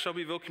here at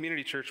Shelbyville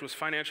Community Church was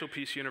Financial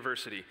Peace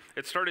University.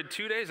 It started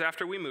 2 days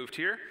after we moved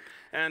here.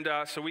 And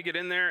so we get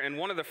in there, and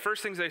one of the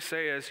first things they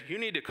say is, you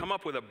need to come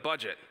up with a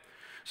budget.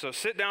 So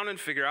sit down and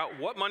figure out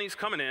what money's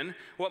coming in,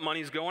 what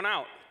money's going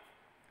out.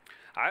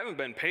 I haven't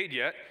been paid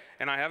yet,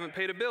 and I haven't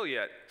paid a bill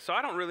yet. So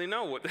I don't really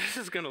know what this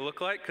is going to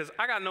look like because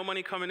I got no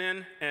money coming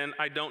in, and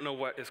I don't know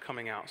what is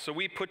coming out. So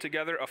we put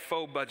together a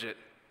faux budget.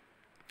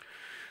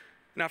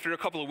 And after a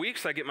couple of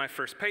weeks, I get my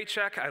first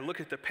paycheck. I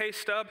look at the pay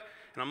stub,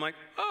 and I'm like,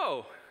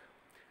 oh,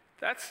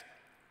 that's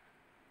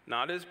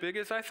not as big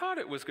as I thought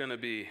it was going to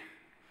be.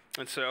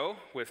 And so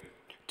with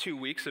 2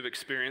 weeks of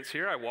experience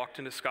here, I walked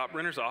into Scott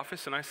Brenner's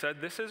office and I said,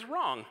 this is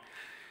wrong.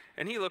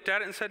 And he looked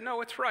at it and said,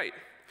 no, it's right.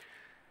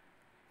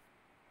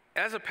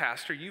 As a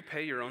pastor, you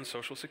pay your own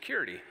Social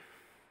Security.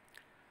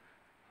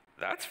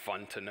 That's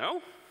fun to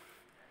know.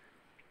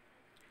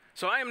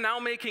 So I am now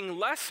making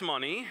less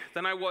money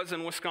than I was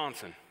in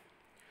Wisconsin.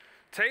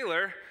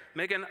 Taylor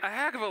making a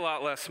heck of a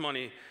lot less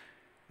money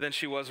than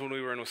she was when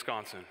we were in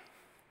Wisconsin.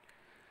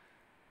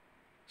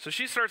 So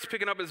she starts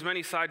picking up as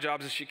many side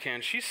jobs as she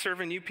can. She's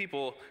serving you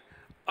people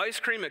ice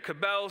cream at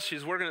Cabell's.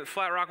 She's working at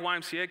Flat Rock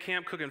YMCA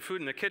camp, cooking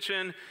food in the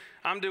kitchen.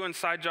 I'm doing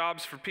side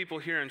jobs for people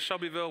here in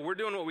Shelbyville. We're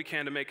doing what we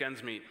can to make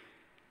ends meet.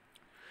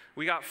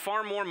 We got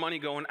far more money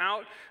going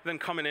out than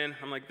coming in.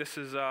 I'm like, this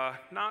is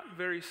not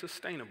very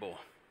sustainable,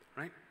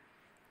 right?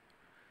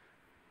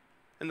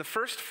 In the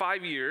first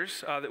 5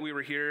 years that we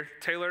were here,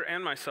 Taylor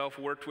and myself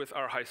worked with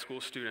our high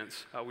school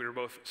students. We were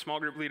both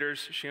small group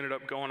leaders. She ended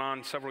up going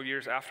on several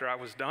years after I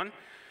was done.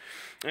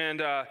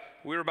 And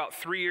we were about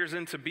 3 years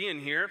into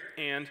being here,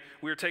 and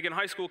we were taking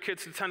high school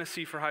kids to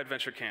Tennessee for High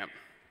Adventure Camp.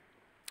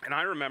 And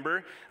I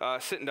remember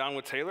sitting down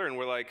with Taylor, and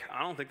we're like,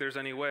 I don't think there's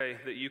any way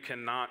that you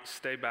cannot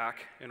stay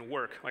back and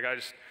work. Like,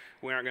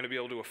 we aren't going to be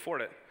able to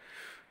afford it.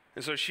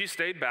 And so she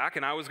stayed back,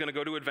 and I was going to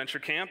go to Adventure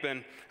Camp,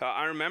 and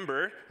I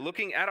remember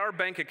looking at our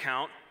bank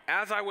account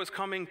as I was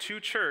coming to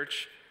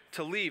church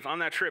to leave on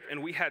that trip,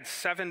 and we had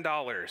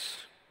 $7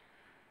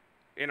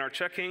 in our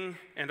checking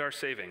and our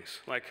savings.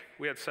 Like,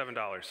 we had $7.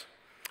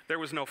 There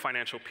was no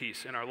financial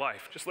peace in our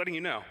life, just letting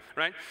you know,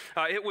 right?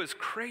 It was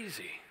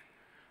crazy.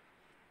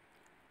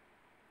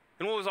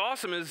 And what was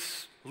awesome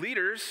is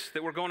leaders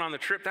that were going on the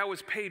trip, that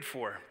was paid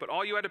for. But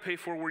all you had to pay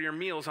for were your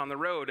meals on the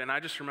road. And I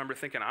just remember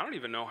thinking, I don't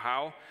even know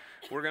how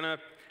we're going to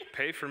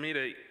pay for me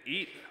to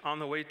eat on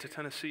the way to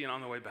Tennessee and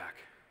on the way back.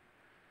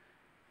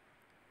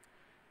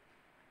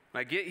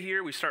 When I get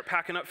here, we start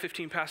packing up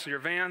 15-passenger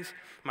vans.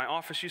 My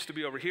office used to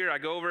be over here. I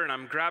go over and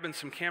I'm grabbing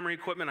some camera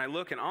equipment. I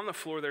look, and on the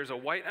floor there's a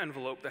white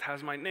envelope that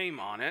has my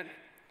name on it.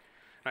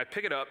 And I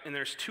pick it up, and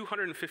there's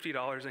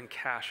 $250 in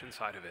cash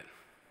inside of it.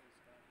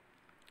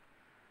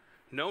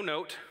 No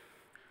note.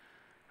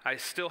 I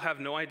still have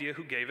no idea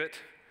who gave it.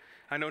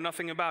 I know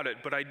nothing about it,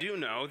 but I do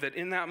know that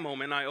in that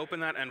moment I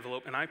opened that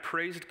envelope and I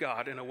praised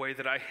God in a way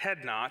that I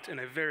had not in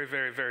a very,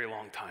 very, very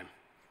long time.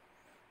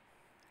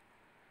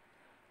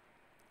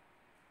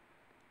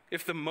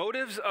 If the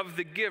motives of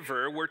the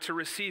giver were to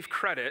receive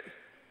credit,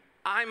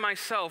 I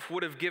myself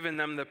would have given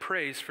them the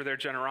praise for their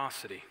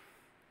generosity.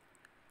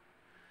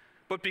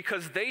 But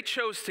because they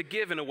chose to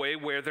give in a way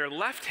where their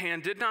left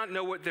hand did not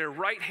know what their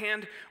right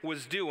hand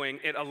was doing,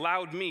 it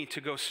allowed me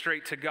to go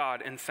straight to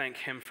God and thank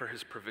Him for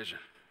His provision.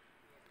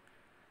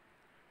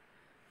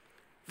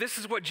 This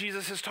is what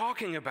Jesus is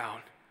talking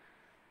about.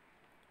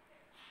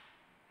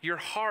 Your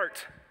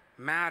heart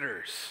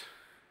matters.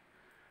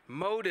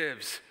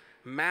 Motives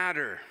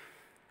matter.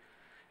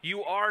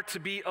 You are to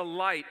be a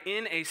light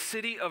in a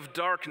city of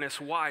darkness.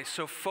 Why?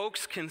 So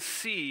folks can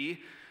see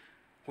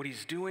what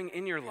He's doing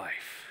in your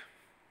life.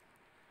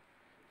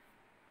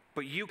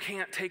 But you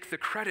can't take the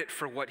credit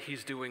for what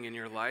He's doing in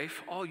your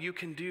life. All you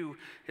can do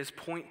is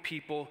point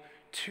people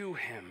to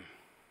Him.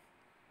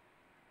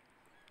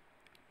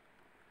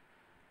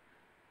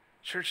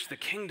 Church, the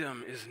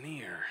kingdom is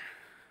near,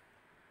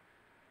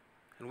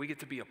 and we get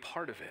to be a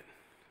part of it.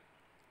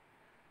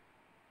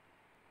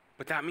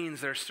 But that means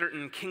there are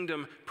certain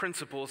kingdom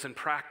principles and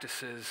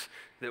practices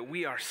that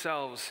we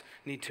ourselves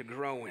need to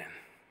grow in.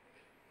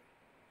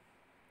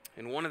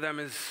 And one of them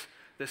is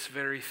this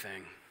very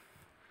thing.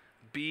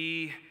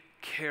 Be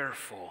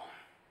careful.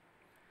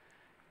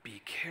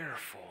 Be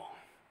careful.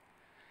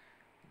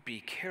 Be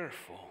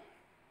careful.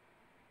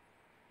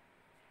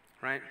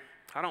 Right?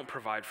 I don't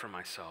provide for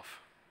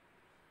myself.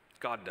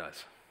 God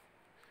does.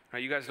 Now,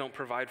 you guys don't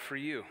provide for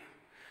you.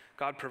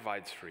 God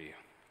provides for you.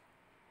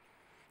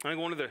 I think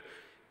one of the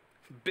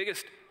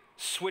biggest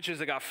switches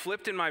that got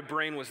flipped in my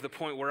brain was the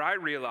point where I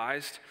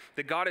realized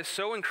that God is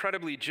so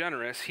incredibly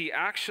generous, He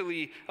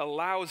actually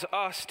allows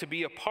us to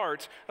be a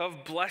part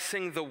of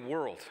blessing the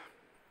world.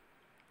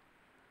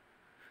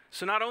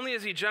 So not only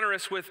is he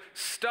generous with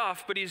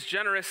stuff, but he's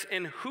generous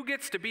in who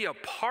gets to be a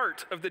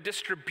part of the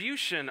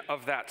distribution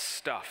of that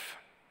stuff.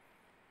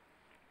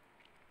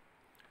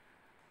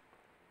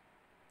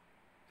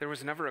 There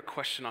was never a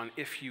question on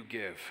if you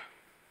give,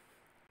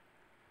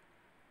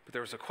 but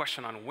there was a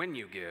question on when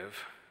you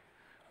give.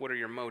 What are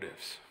your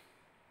motives?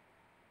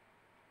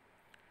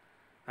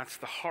 That's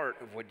the heart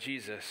of what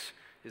Jesus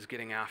is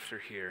getting after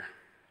here.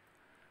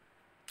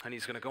 And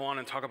he's going to go on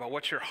and talk about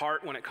what's your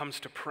heart when it comes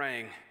to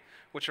praying.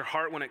 What's your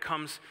heart when it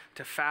comes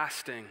to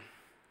fasting?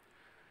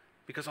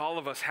 Because all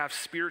of us have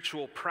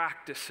spiritual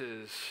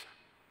practices.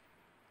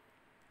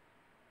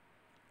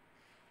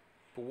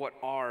 But what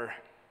are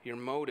your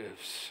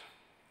motives?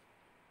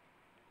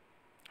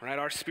 Right?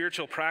 Our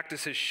spiritual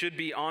practices should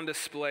be on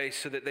display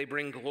so that they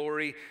bring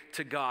glory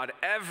to God.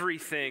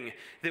 Everything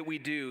that we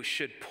do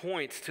should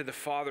point to the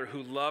Father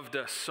who loved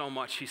us so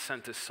much he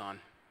sent his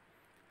Son.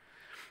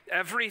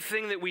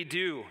 Everything that we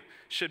do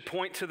should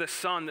point to the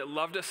Son that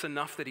loved us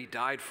enough that he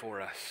died for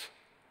us.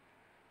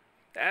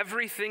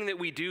 Everything that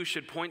we do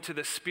should point to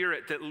the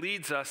Spirit that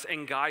leads us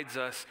and guides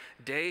us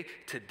day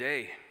to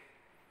day.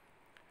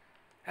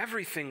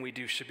 Everything we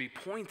do should be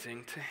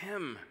pointing to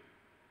him,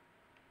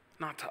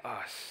 not to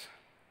us.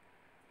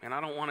 And I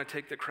don't want to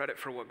take the credit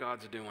for what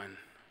God's doing.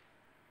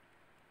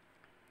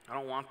 I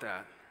don't want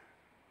that.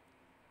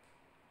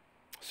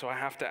 So I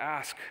have to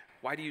ask,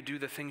 why do you do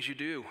the things you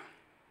do?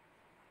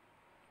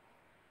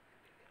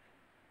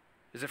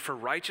 Is it for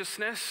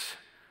righteousness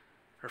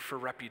or for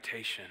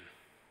reputation?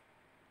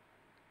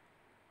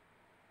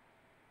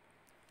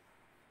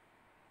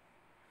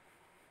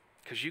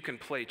 Because you can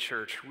play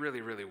church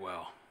really, really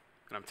well.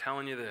 And I'm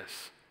telling you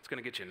this, it's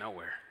going to get you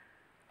nowhere.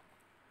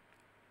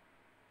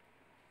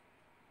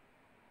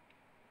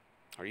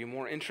 Are you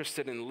more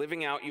interested in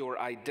living out your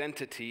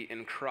identity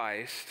in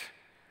Christ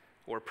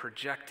or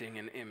projecting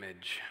an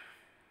image?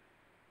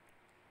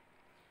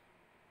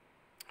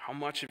 How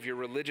much of your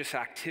religious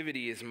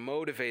activity is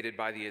motivated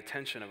by the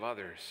attention of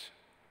others?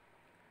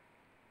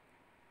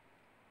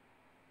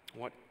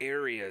 What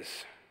areas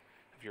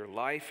of your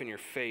life and your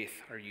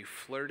faith are you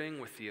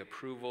flirting with the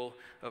approval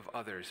of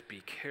others?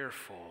 Be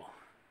careful.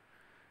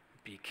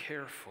 Be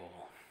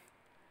careful.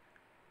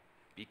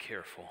 Be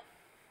careful.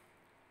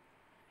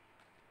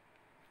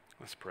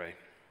 Let's pray.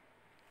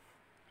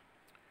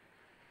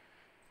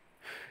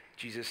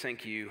 Jesus,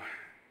 thank you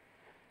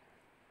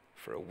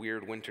for a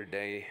weird winter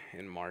day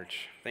in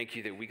March. Thank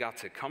you that we got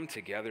to come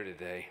together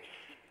today.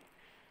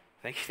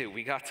 Thank you that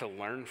we got to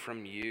learn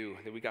from you,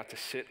 that we got to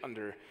sit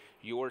under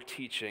your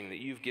teaching, that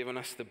you've given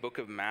us the book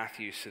of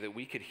Matthew so that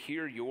we could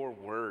hear your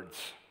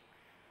words.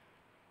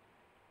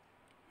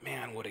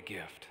 Man, what a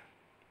gift.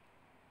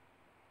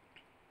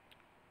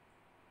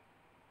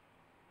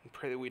 We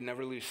pray that we'd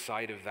never lose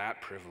sight of that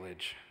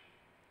privilege.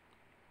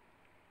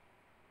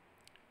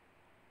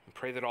 We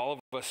pray that all of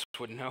us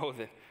would know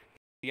that at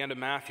the end of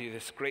Matthew,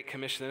 this great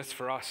commission is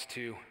for us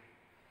too.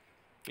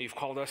 You've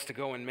called us to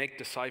go and make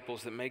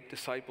disciples that make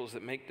disciples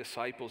that make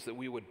disciples, that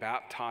we would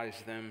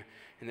baptize them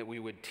and that we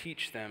would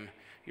teach them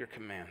your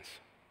commands.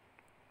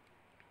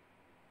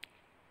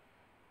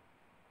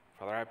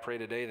 Father, I pray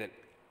today that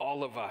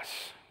all of us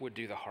would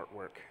do the heart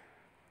work.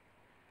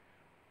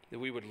 That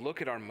we would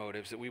look at our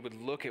motives, that we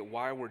would look at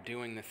why we're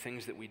doing the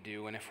things that we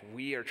do, and if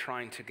we are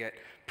trying to get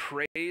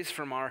praise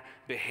from our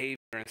behavior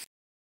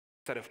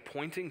instead of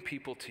pointing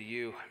people to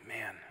you,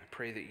 man, I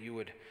pray that you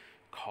would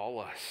call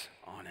us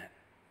on it.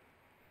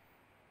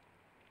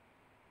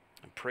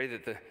 I pray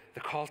that the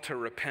call to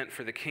repent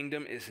for the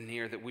kingdom is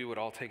near, that we would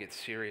all take it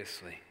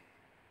seriously.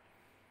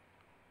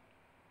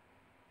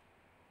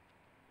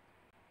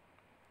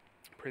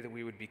 I pray that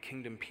we would be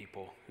kingdom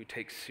people who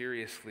take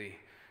seriously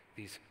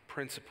these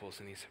principles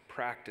and these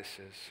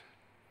practices,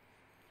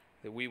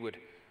 that we would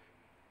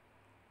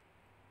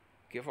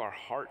give our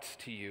hearts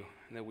to you,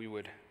 and that we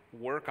would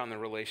work on the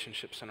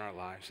relationships in our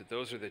lives, that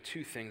those are the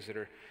two things that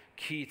are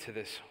key to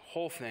this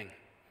whole thing,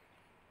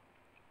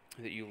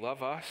 that you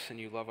love us and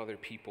you love other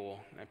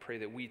people. I pray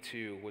that we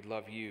too would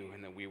love you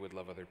and that we would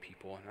love other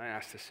people. And I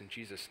ask this in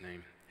Jesus'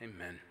 name,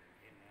 amen.